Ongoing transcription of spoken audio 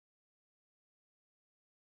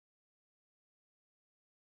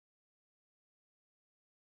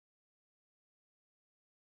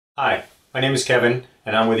Hi, my name is Kevin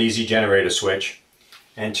and I'm with Easy Generator Switch,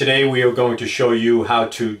 and today we are going to show you how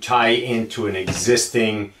to tie into an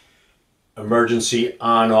existing emergency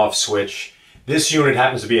on-off switch. This unit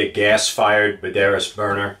happens to be a gas-fired Badaris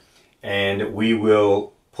burner, and we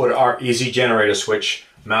will put our Easy Generator Switch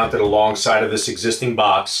mounted alongside of this existing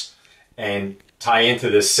box and tie into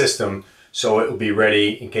this system so it will be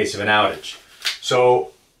ready in case of an outage.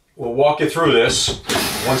 So we'll walk you through this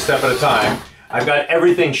one step at a time. I've got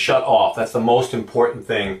everything shut off. That's the most important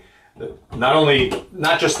thing.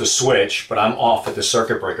 Not just the switch, but I'm off at the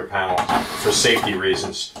circuit breaker panel for safety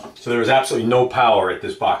reasons. So there is absolutely no power at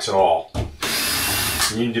this box at all.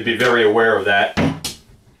 You need to be very aware of that.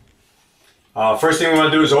 First thing we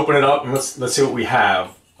want to do is open it up and let's see what we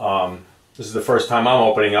have. This is the first time I'm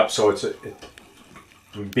opening up, so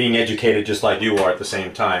I'm being educated just like you are at the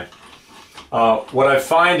same time. What I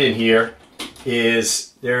find in here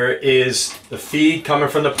is there is the feed coming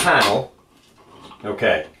from the panel.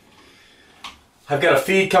 Okay. I've got a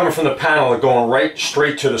feed coming from the panel going right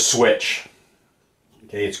straight to the switch.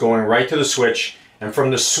 Okay, it's going right to the switch, and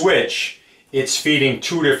from the switch it's feeding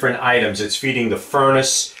two different items. It's feeding the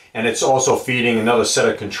furnace, and it's also feeding another set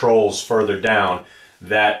of controls further down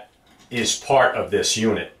that is part of this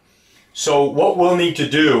unit. So what we'll need to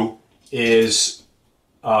do is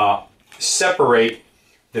separate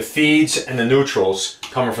the feeds and the neutrals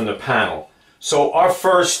coming from the panel. So our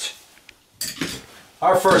first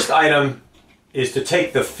item is to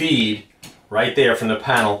take the feed right there from the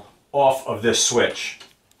panel off of this switch.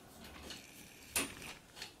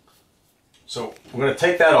 So we're going to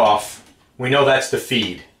take that off. We know that's the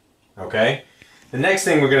feed. Okay? The next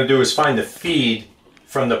thing we're going to do is find the feed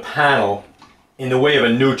from the panel in the way of a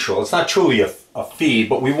neutral. It's not truly a feed,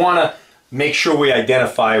 but we want to make sure we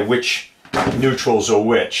identify which neutrals are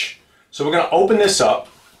which. So we're going to open this up.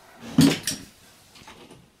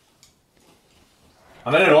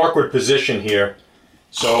 I'm in an awkward position here,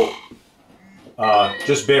 so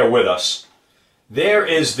just bear with us. There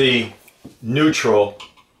is the neutral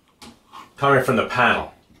coming from the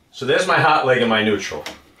panel. So there's my hot leg and my neutral,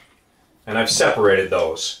 and I've separated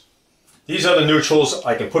those. These are the neutrals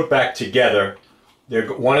I can put back together.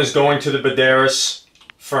 One is going to the Badaris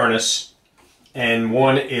furnace, and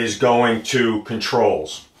one is going to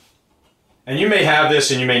controls. And you may have this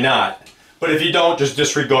and you may not, but if you don't, just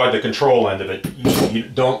disregard the control end of it. You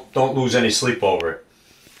don't lose any sleep over it.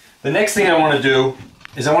 The next thing I want to do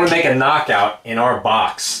is I want to make a knockout in our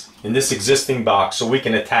box, in this existing box, so we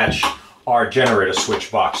can attach our generator switch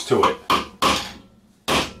box to it.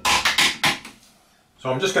 So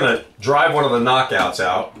I'm just going to drive one of the knockouts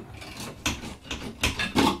out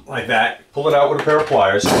like that, pull it out with a pair of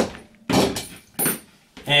pliers.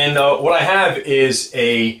 And what I have is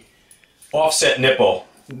a offset nipple.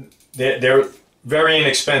 They're very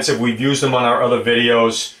inexpensive. We've used them on our other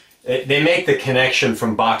videos. They make the connection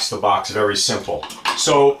from box to box very simple.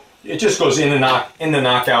 So it just goes in the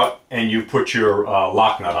knockout, and you put your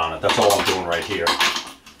lock nut on it. That's all I'm doing right here.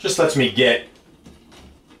 Just lets me get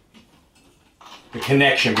the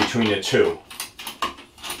connection between the two.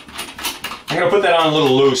 I'm going to put that on a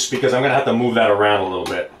little loose because I'm going to have to move that around a little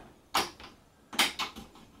bit.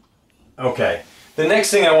 Okay, the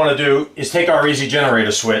next thing I want to do is take our Easy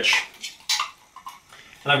Generator Switch,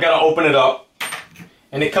 and I've got to open it up,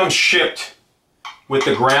 and it comes shipped with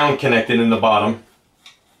the ground connected in the bottom,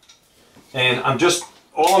 and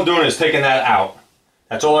all I'm doing is taking that out.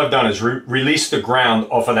 That's all I've done is release the ground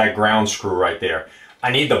off of that ground screw right there.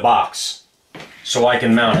 I need the box so I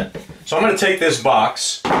can mount it. So I'm going to take this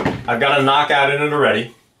box, I've got a knockout in it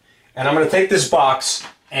already, and I'm going to take this box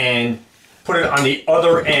and put it on the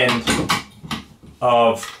other end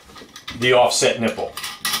of the offset nipple.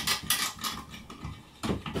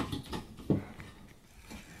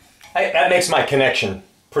 That makes my connection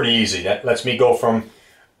pretty easy. That lets me go from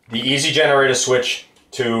the Easy Generator Switch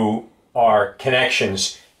to our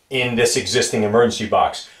connections in this existing emergency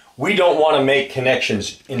box. We don't want to make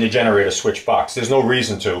connections in the generator switch box. There's no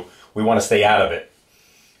reason to. We want to stay out of it.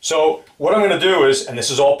 So what I'm going to do is, and this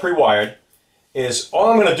is all pre-wired, is all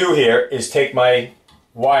I'm going to do here is take my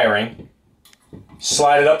wiring,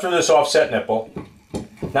 slide it up through this offset nipple.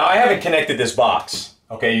 Now I haven't connected this box.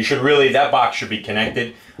 Okay, that box should be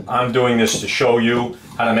connected. I'm doing this to show you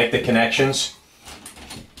how to make the connections.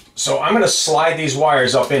 So I'm going to slide these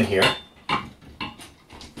wires up in here.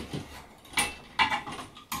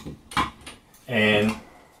 And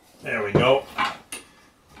there we go.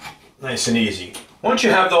 Nice and easy. Once you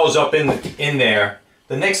have those up in there,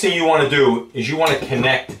 the next thing you want to do is you want to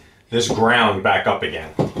connect this ground back up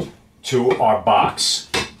again to our box.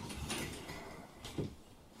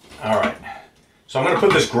 All right. So I'm going to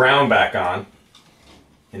put this ground back on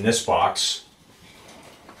in this box.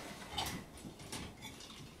 I'm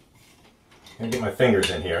going to get my fingers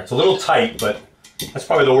in here. It's a little tight, but that's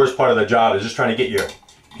probably the worst part of the job, is just trying to get your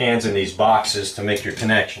hands in these boxes to make your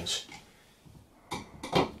connections.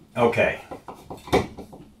 Okay.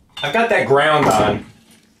 I've got that ground on.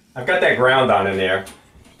 I've got that ground on in there,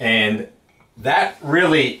 and that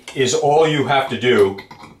really is all you have to do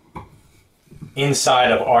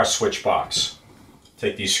inside of our switch box.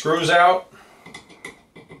 Take these screws out.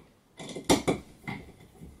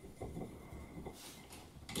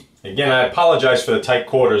 Again, I apologize for the tight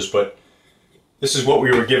quarters, but this is what we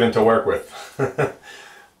were given to work with.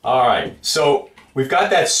 All right, so we've got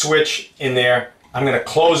that switch in there. I'm going to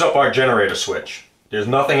close up our generator switch. There's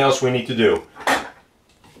nothing else we need to do.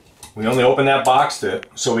 We only open that box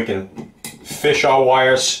so we can fish our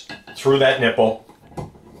wires through that nipple.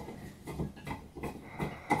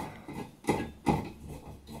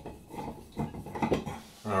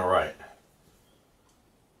 All right.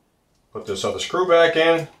 Put this other screw back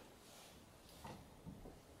in.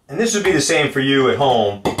 And this would be the same for you at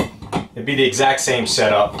home. It'd be the exact same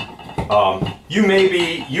setup. You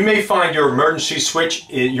may find your emergency switch,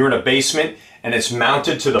 you're in a basement and it's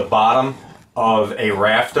mounted to the bottom of a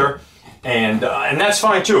rafter, and that's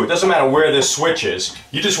fine too. It doesn't matter where this switch is.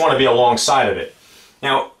 You just want to be alongside of it.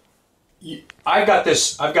 Now, I've got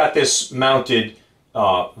this mounted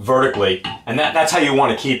vertically, and that's how you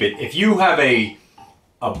want to keep it. If you have an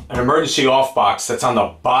emergency off box that's on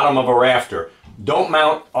the bottom of a rafter, don't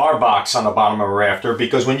mount our box on the bottom of a rafter,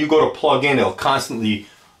 because when you go to plug in, it'll constantly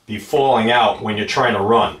be falling out when you're trying to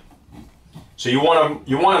run. So you want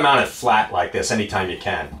to mount it flat like this anytime you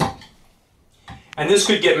can. And this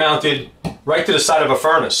could get mounted right to the side of a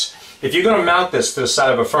furnace. If you're going to mount this to the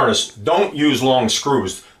side of a furnace, don't use long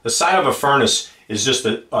screws. The side of a furnace is just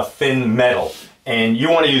a thin metal, and you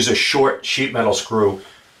want to use a short sheet metal screw.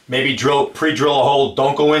 Maybe pre-drill a hole,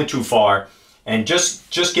 don't go in too far, and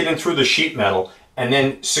just get in through the sheet metal and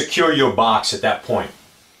then secure your box at that point.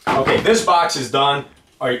 Okay, this box is done.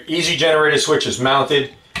 Our easy generator switch is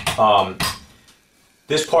mounted.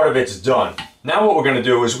 This part of it's done. Now what we're going to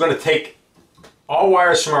do is we're going to take all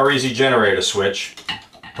wires from our easy generator switch,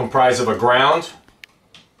 comprised of a ground,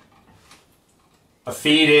 a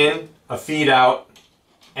feed in, a feed out,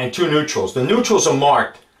 and two neutrals. The neutrals are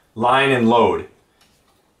marked line and load.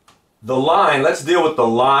 The line, let's deal with the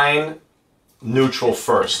line neutral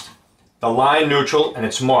first. The line neutral, and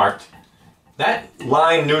it's marked. That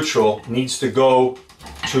line neutral needs to go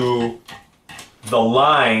to the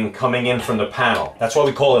line coming in from the panel. That's why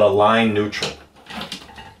we call it a line neutral.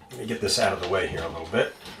 Let me get this out of the way here a little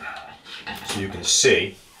bit so you can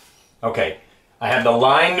see. Okay, I have the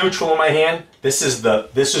line neutral in my hand. This is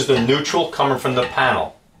the neutral coming from the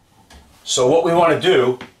panel. So what we want to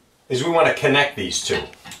do is we want to connect these two.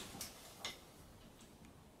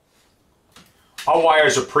 Our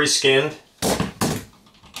wires are pre-skinned,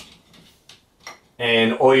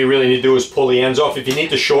 and all you really need to do is pull the ends off. If you need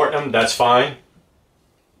to shorten them, that's fine.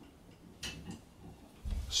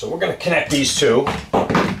 So we're going to connect these two.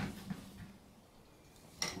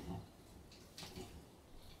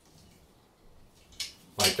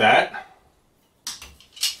 Like that.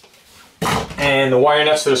 And the wire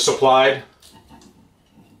nuts that are supplied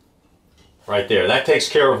right there. That takes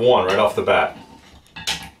care of one right off the bat.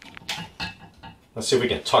 Let's see if we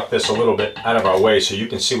can tuck this a little bit out of our way so you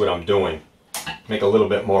can see what I'm doing. Make a little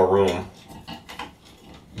bit more room.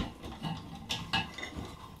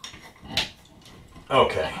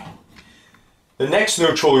 Okay. The next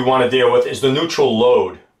neutral we want to deal with is the neutral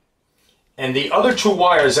load. And the other two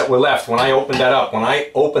wires that were left, when I opened that up, when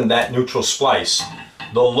I opened that neutral splice,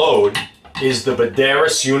 the load is the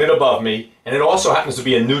Baderis unit above me, and it also happens to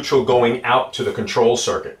be a neutral going out to the control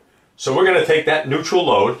circuit. So we're going to take that neutral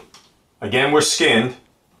load. Again, we're skinned.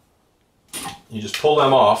 You just pull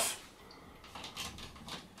them off.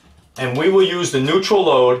 And we will use the neutral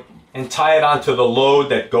load and tie it onto the load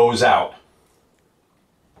that goes out.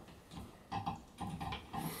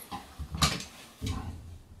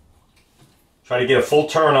 Try to get a full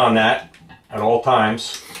turn on that at all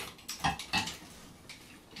times.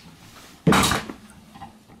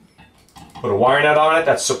 Put a wire nut on it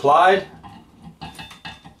that's supplied.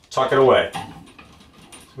 Tuck it away.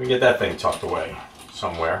 We get that thing tucked away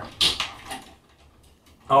somewhere.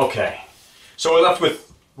 Okay, so we're left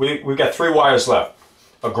with, we've got three wires left.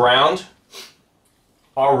 A ground,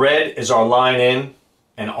 our red is our line in,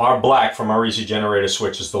 and our black from our easy generator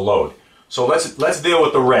switch is the load. So let's deal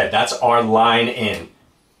with the red. That's our line in.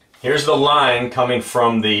 Here's the line coming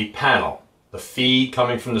from the panel, the feed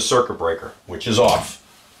coming from the circuit breaker, which is off.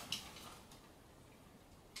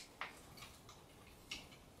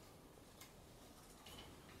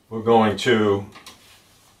 we're going to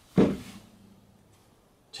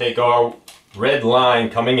take our red line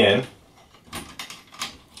coming in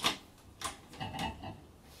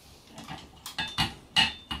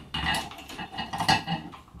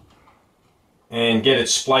and get it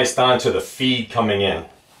spliced onto the feed coming in.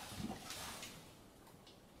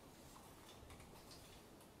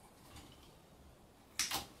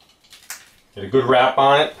 Get a good wrap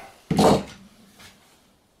on it.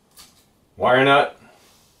 Wire nut.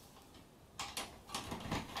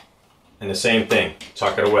 And the same thing,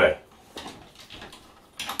 tuck it away.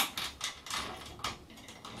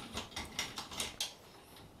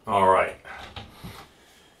 All right.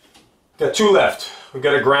 Got two left. We've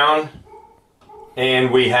got a ground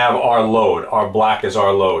and we have our load. Our black is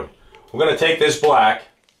our load. We're going to take this black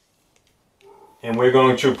and we're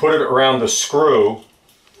going to put it around the screw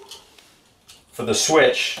for the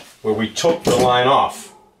switch where we took the line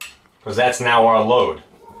off, because that's now our load.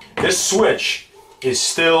 This switch is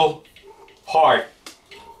still part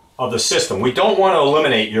of the system. We don't want to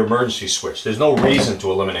eliminate your emergency switch. There's no reason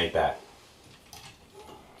to eliminate that.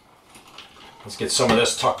 Let's get some of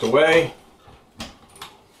this tucked away.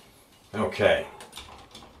 Okay.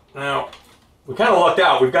 Now, we kind of lucked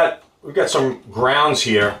out. We've got some grounds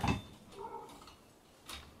here.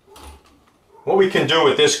 What we can do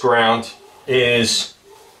with this ground is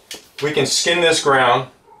we can skin this ground.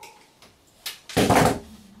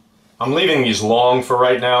 I'm leaving these long for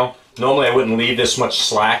right now. Normally I wouldn't leave this much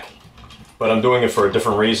slack, but I'm doing it for a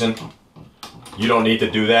different reason. You don't need to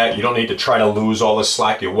do that. You don't need to try to lose all this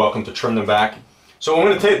slack. You're welcome to trim them back. So what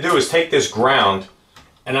I'm going to do is take this ground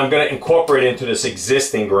and I'm going to incorporate it into this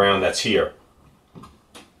existing ground that's here.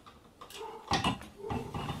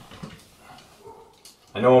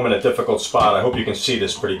 I know I'm in a difficult spot. I hope you can see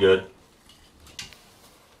this pretty good.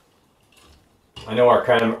 I know our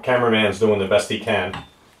cameraman's doing the best he can.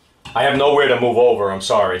 I have nowhere to move over, I'm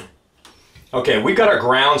sorry. Okay, we got our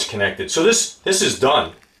grounds connected. So this is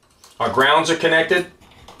done. Our grounds are connected.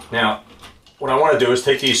 Now, what I want to do is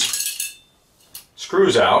take these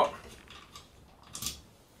screws out.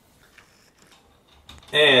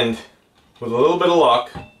 And with a little bit of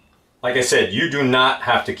luck, like I said, you do not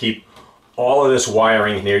have to keep all of this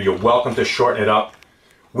wiring in here. You're welcome to shorten it up.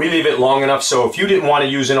 We leave it long enough so if you didn't want to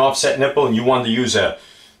use an offset nipple and you wanted to use a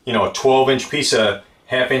 12-inch piece of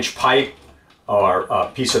half-inch pipe or a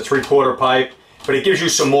piece of 3/4 pipe, but it gives you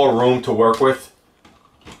some more room to work with.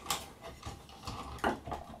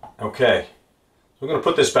 Okay, we're going to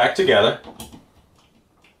put this back together.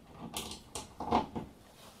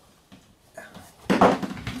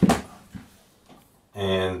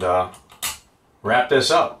 And wrap this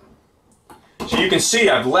up. So you can see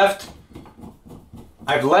I've left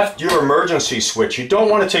your emergency switch. You don't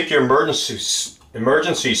want to take your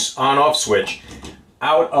emergency on-off switch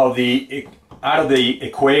out of the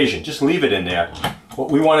equation. Just leave it in there. What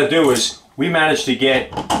we want to do is we managed to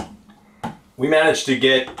get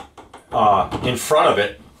in front of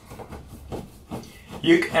it.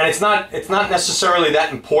 And it's not necessarily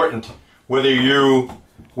that important whether you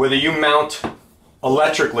mount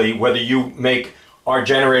electrically, whether you make our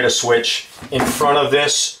generator switch in front of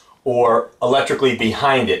this or electrically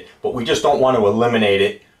behind it, but we just don't want to eliminate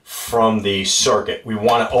it from the circuit. We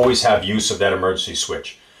want to always have use of that emergency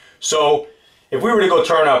switch. So if we were to go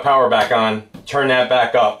turn our power back on, turn that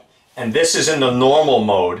back up, and this is in the normal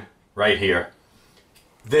mode right here,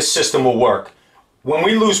 this system will work. When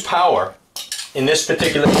we lose power, in this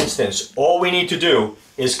particular instance, all we need to do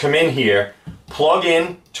is come in here, plug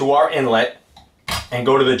in to our inlet, and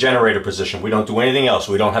go to the generator position. We don't do anything else.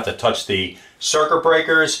 We don't have to touch the circuit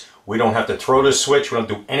breakers. We don't have to throw the switch. We don't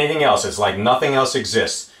do anything else. It's like nothing else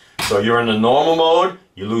exists. So you're in the normal mode,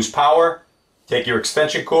 you lose power, take your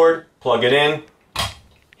extension cord, plug it in,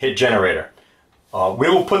 hit generator. We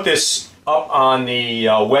will put this up on the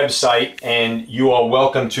website, and you are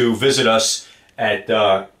welcome to visit us at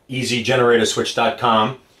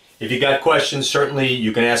easygeneratorswitch.com. If you got questions, certainly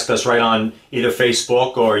you can ask us right on either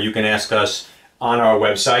Facebook or you can ask us on our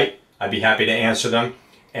website. I'd be happy to answer them.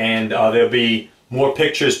 And there'll be more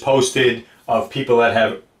pictures posted of people that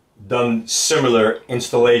have done similar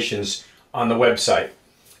installations on the website.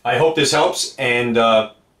 I hope this helps, and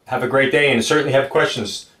have a great day, and certainly have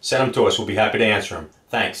questions, send them to us. We'll be happy to answer them.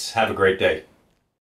 Thanks. Have a great day.